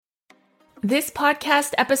This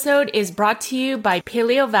podcast episode is brought to you by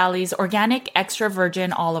Paleo Valley's organic extra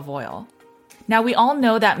virgin olive oil. Now, we all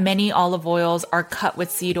know that many olive oils are cut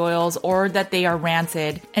with seed oils or that they are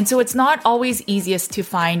rancid, and so it's not always easiest to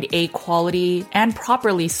find a quality and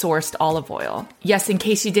properly sourced olive oil. Yes, in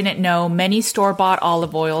case you didn't know, many store-bought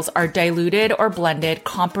olive oils are diluted or blended,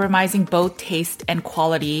 compromising both taste and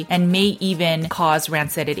quality, and may even cause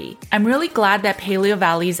rancidity. I'm really glad that Paleo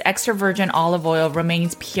Valley's extra virgin olive oil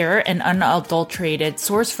remains pure and unadulterated,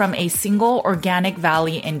 sourced from a single organic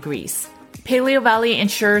valley in Greece. Paleo Valley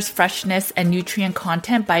ensures freshness and nutrient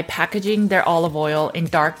content by packaging their olive oil in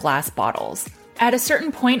dark glass bottles. At a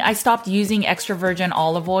certain point, I stopped using extra virgin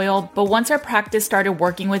olive oil, but once our practice started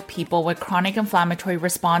working with people with chronic inflammatory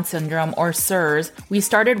response syndrome or CIRS, we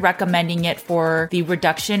started recommending it for the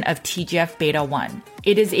reduction of TGF-beta1.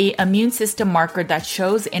 It is an immune system marker that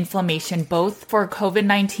shows inflammation both for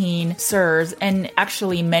COVID-19, CIRS, and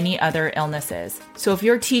actually many other illnesses. So if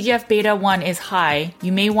your TGF-beta1 is high,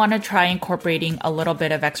 you may want to try incorporating a little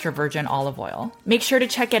bit of extra virgin olive oil. Make sure to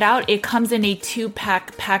check it out. It comes in a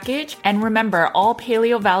 2-pack package. And remember, all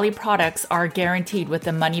Paleo Valley products are guaranteed with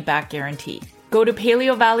a money-back guarantee. Go to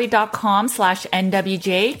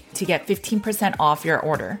paleovalley.com/NWJ to get 15% off your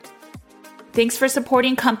order. Thanks for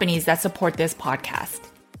supporting companies that support this podcast.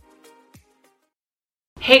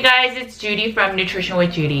 Hey guys, it's Judy from Nutrition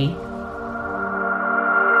with Judy.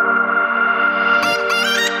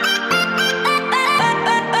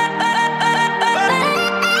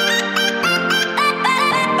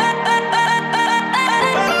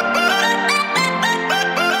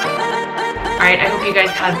 Alright, I hope you guys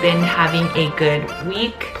have been having a good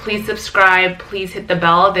week. Please subscribe, please hit the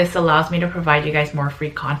bell. This allows me to provide you guys more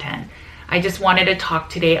free content. I just wanted to talk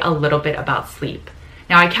today a little bit about sleep.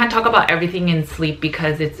 Now, I can't talk about everything in sleep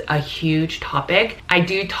because it's a huge topic. I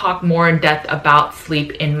do talk more in depth about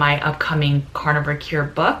sleep in my upcoming Carnivore Cure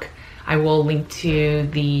book. I will link to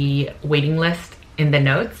the waiting list in the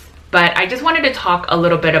notes. But I just wanted to talk a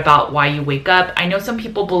little bit about why you wake up. I know some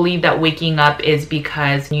people believe that waking up is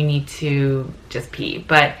because you need to just pee,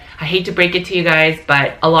 but I hate to break it to you guys,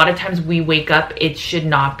 but a lot of times we wake up, it should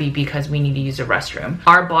not be because we need to use a restroom.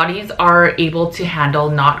 Our bodies are able to handle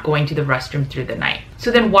not going to the restroom through the night. So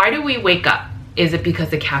then why do we wake up? Is it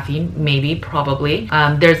because of caffeine? Maybe, probably.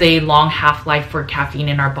 There's a long half-life for caffeine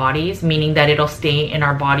in our bodies, meaning that it'll stay in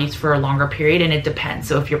our bodies for a longer period, and it depends.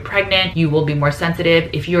 So if you're pregnant, you will be more sensitive.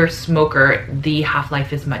 If you're a smoker, the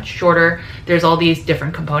half-life is much shorter. There's all these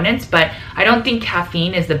different components, but I don't think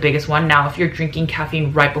caffeine is the biggest one. Now, if you're drinking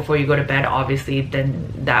caffeine right before you go to bed, obviously,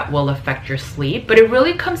 then that will affect your sleep. But it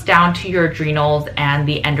really comes down to your adrenals and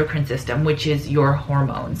the endocrine system, which is your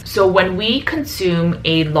hormones. So when we consume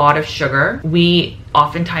a lot of sugar, we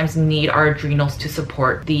oftentimes need our adrenals to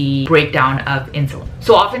support the breakdown of insulin.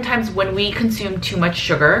 So oftentimes when we consume too much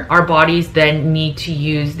sugar, our bodies then need to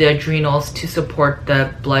use the adrenals to support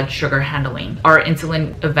the blood sugar handling. Our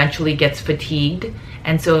insulin eventually gets fatigued,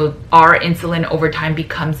 and so our insulin over time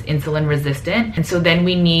becomes insulin resistant. And so then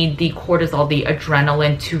we need the cortisol, the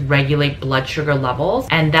adrenaline, to regulate blood sugar levels.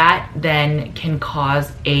 And that then can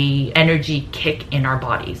cause a energy kick in our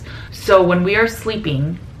bodies. So when we are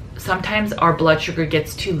sleeping, sometimes our blood sugar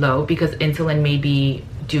gets too low because insulin may be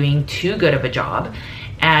doing too good of a job,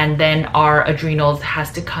 and then our adrenals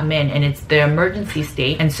has to come in, and it's the emergency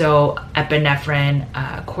state, and so epinephrine,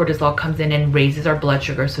 cortisol comes in and raises our blood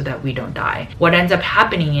sugar so that we don't die. What ends up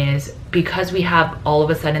happening is, because we have all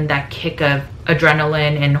of a sudden that kick of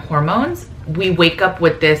adrenaline and hormones, we wake up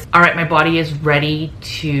with this, all right, my body is ready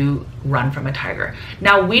to run from a tiger.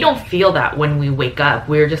 Now, we don't feel that when we wake up.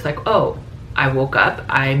 We're just like, oh, I woke up,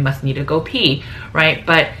 I must need to go pee, right?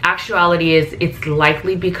 But actuality is it's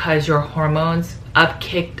likely because your hormones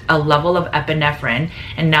upkicked a level of epinephrine,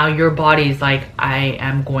 and now your body's like, I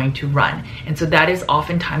am going to run. And so that is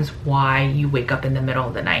oftentimes why you wake up in the middle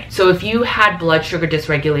of the night. So if you had blood sugar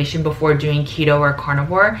dysregulation before doing keto or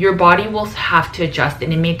carnivore, your body will have to adjust,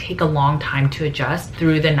 and it may take a long time to adjust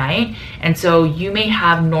through the night. And so you may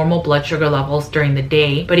have normal blood sugar levels during the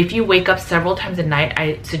day, but if you wake up several times a night,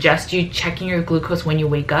 I suggest you checking your glucose when you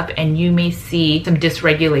wake up, and you may see some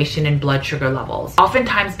dysregulation in blood sugar levels.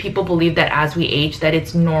 Oftentimes people believe that as we age, that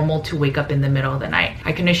it's normal to wake up in the middle of the night.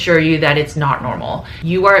 I can assure you that it's not normal.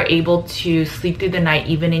 You are able to sleep through the night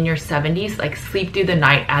even in your 70s, like sleep through the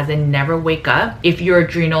night as in never wake up, if your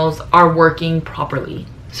adrenals are working properly.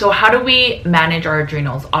 So how do we manage our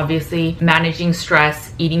adrenals? Obviously, managing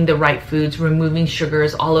stress, eating the right foods, removing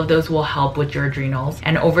sugars, all of those will help with your adrenals.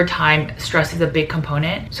 And over time, stress is a big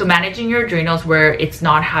component. So managing your adrenals where it's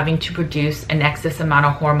not having to produce an excess amount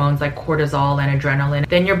of hormones like cortisol and adrenaline,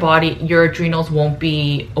 then your adrenals won't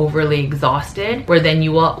be overly exhausted, where then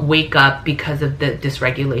you will wake up because of the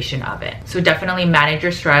dysregulation of it. So definitely manage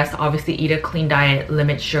your stress. Obviously, eat a clean diet,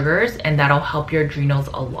 limit sugars, and that'll help your adrenals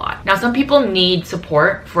a lot. Now, some people need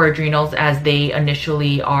support for adrenals as they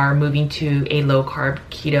initially are moving to a low carb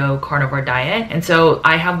keto carnivore diet. And so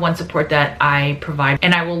I have one support that I provide,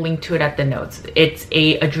 and I will link to it at the notes. It's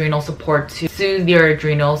a adrenal support to soothe your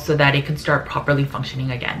adrenals so that it can start properly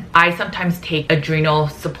functioning again. I sometimes take adrenal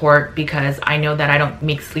support because I know that I don't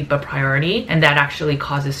make sleep a priority, and that actually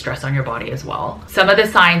causes stress on your body as well. Some of the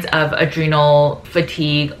signs of adrenal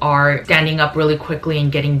fatigue are standing up really quickly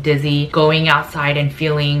and getting dizzy, going outside and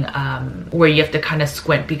feeling where you have to kind of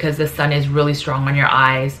squint because the sun is really strong on your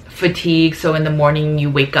eyes, fatigue, so in the morning you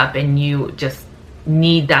wake up and you just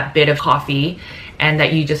need that bit of coffee and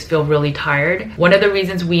that you just feel really tired. One of the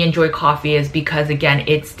reasons we enjoy coffee is because, again,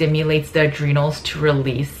 it stimulates the adrenals to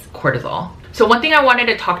release cortisol. So one thing I wanted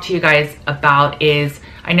to talk to you guys about is,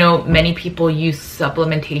 I know many people use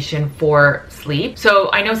supplementation for sleep.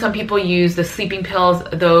 So I know some people use the sleeping pills.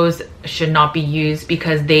 Those should not be used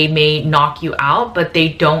because they may knock you out, but they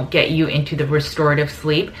don't get you into the restorative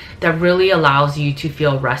sleep that really allows you to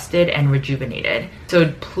feel rested and rejuvenated.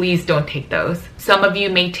 So please don't take those. Some of you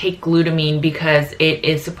may take glutamine because it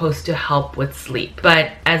is supposed to help with sleep.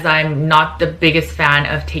 But as I'm not the biggest fan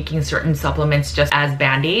of taking certain supplements just as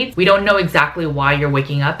band-aids, we don't know exactly why you're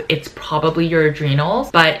waking up. It's probably your adrenals.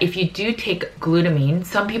 But if you do take glutamine,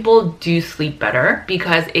 some people do sleep better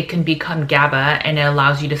because it can become GABA and it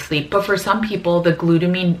allows you to sleep. But for some people, the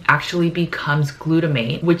glutamine actually becomes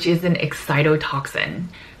glutamate, which is an excitotoxin.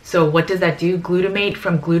 So what does that do? Glutamate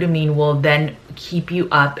from glutamine will then keep you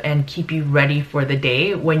up and keep you ready for the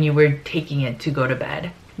day when you were taking it to go to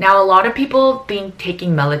bed. Now, a lot of people think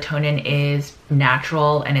taking melatonin is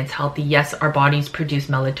natural and it's healthy. Yes, our bodies produce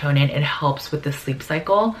melatonin. It helps with the sleep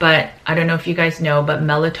cycle. But I don't know if you guys know, but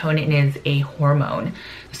melatonin is a hormone.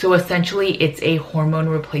 So essentially, it's a hormone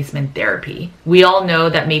replacement therapy. We all know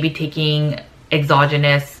that maybe taking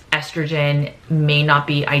exogenous estrogen may not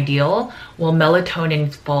be ideal. Well,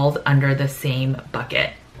 melatonin falls under the same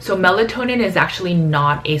bucket. So melatonin is actually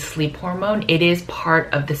not a sleep hormone. It is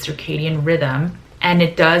part of the circadian rhythm, and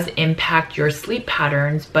it does impact your sleep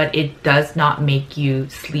patterns, but it does not make you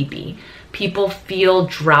sleepy. People feel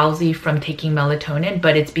drowsy from taking melatonin,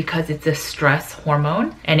 but it's because it's a stress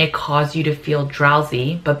hormone and it causes you to feel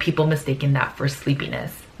drowsy, but people mistaken that for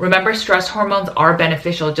sleepiness. Remember, stress hormones are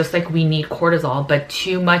beneficial, just like we need cortisol, but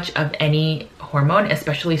too much of any hormone,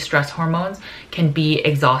 especially stress hormones, can be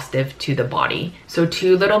exhaustive to the body. So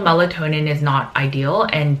too little melatonin is not ideal,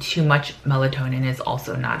 and too much melatonin is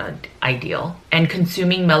also not ideal. And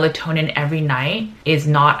consuming melatonin every night is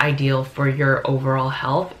not ideal for your overall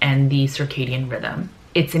health and the circadian rhythm.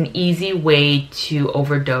 It's an easy way to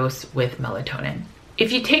overdose with melatonin.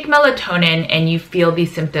 If you take melatonin and you feel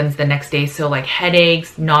these symptoms the next day, so like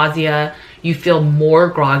headaches, nausea, you feel more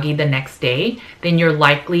groggy the next day, then you're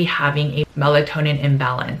likely having a melatonin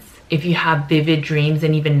imbalance. If you have vivid dreams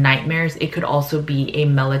and even nightmares, it could also be a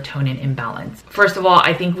melatonin imbalance. First of all,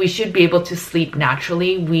 I think we should be able to sleep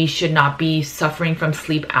naturally. We should not be suffering from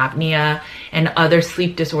sleep apnea and other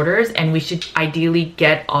sleep disorders, and we should ideally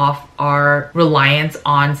get off our reliance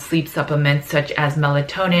on sleep supplements such as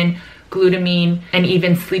melatonin, glutamine, and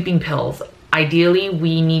even sleeping pills. Ideally,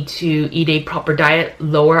 we need to eat a proper diet,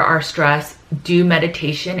 lower our stress, do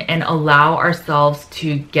meditation, and allow ourselves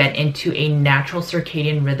to get into a natural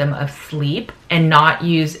circadian rhythm of sleep and not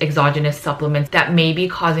use exogenous supplements that may be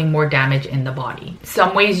causing more damage in the body.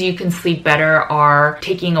 Some ways you can sleep better are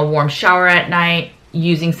taking a warm shower at night,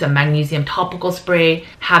 using some magnesium topical spray,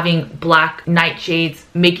 having black nightshades,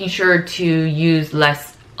 making sure to use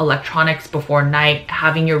less electronics before night,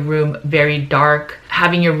 having your room very dark,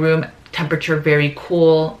 having your room temperature very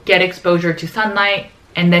cool, get exposure to sunlight,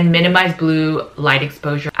 and then minimize blue light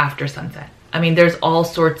exposure after sunset. I mean, there's all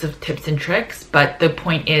sorts of tips and tricks, but the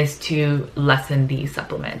point is to lessen these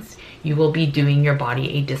supplements. You will be doing your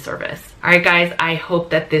body a disservice. All right, guys, I hope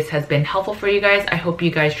that this has been helpful for you guys. I hope you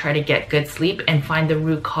guys try to get good sleep and find the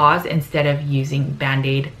root cause instead of using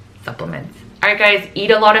Band-Aid supplements. All right, guys,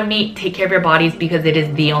 eat a lot of meat, take care of your bodies because it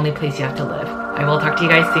is the only place you have to live. I will talk to you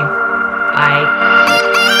guys soon. Bye.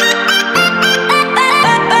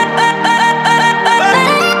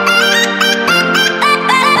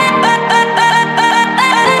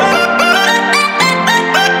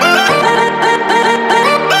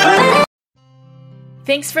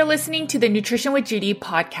 Thanks for listening to the Nutrition with Judy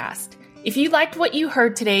podcast. If you liked what you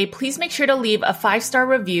heard today, please make sure to leave a 5-star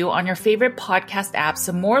review on your favorite podcast app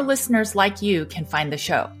so more listeners like you can find the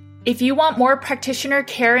show. If you want more practitioner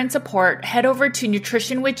care and support, head over to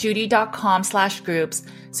nutritionwithjudy.com/groups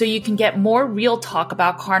so you can get more real talk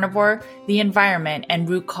about carnivore, the environment, and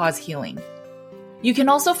root cause healing. You can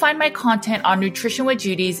also find my content on Nutrition with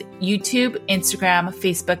Judy's YouTube, Instagram,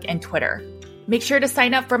 Facebook, and Twitter. Make sure to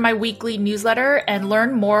sign up for my weekly newsletter and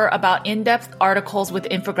learn more about in-depth articles with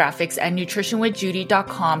infographics at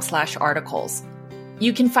nutritionwithjudy.com/articles.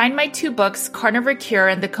 You can find my 2 books, Carnivore Cure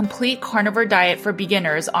and The Complete Carnivore Diet for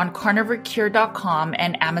Beginners, on carnivorecure.com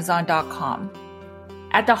and amazon.com.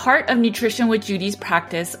 At the heart of Nutrition with Judy's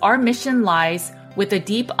practice, our mission lies with a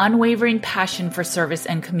deep, unwavering passion for service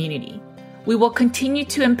and community. We will continue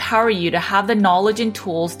to empower you to have the knowledge and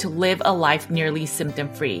tools to live a life nearly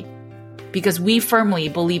symptom-free, because we firmly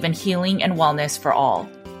believe in healing and wellness for all.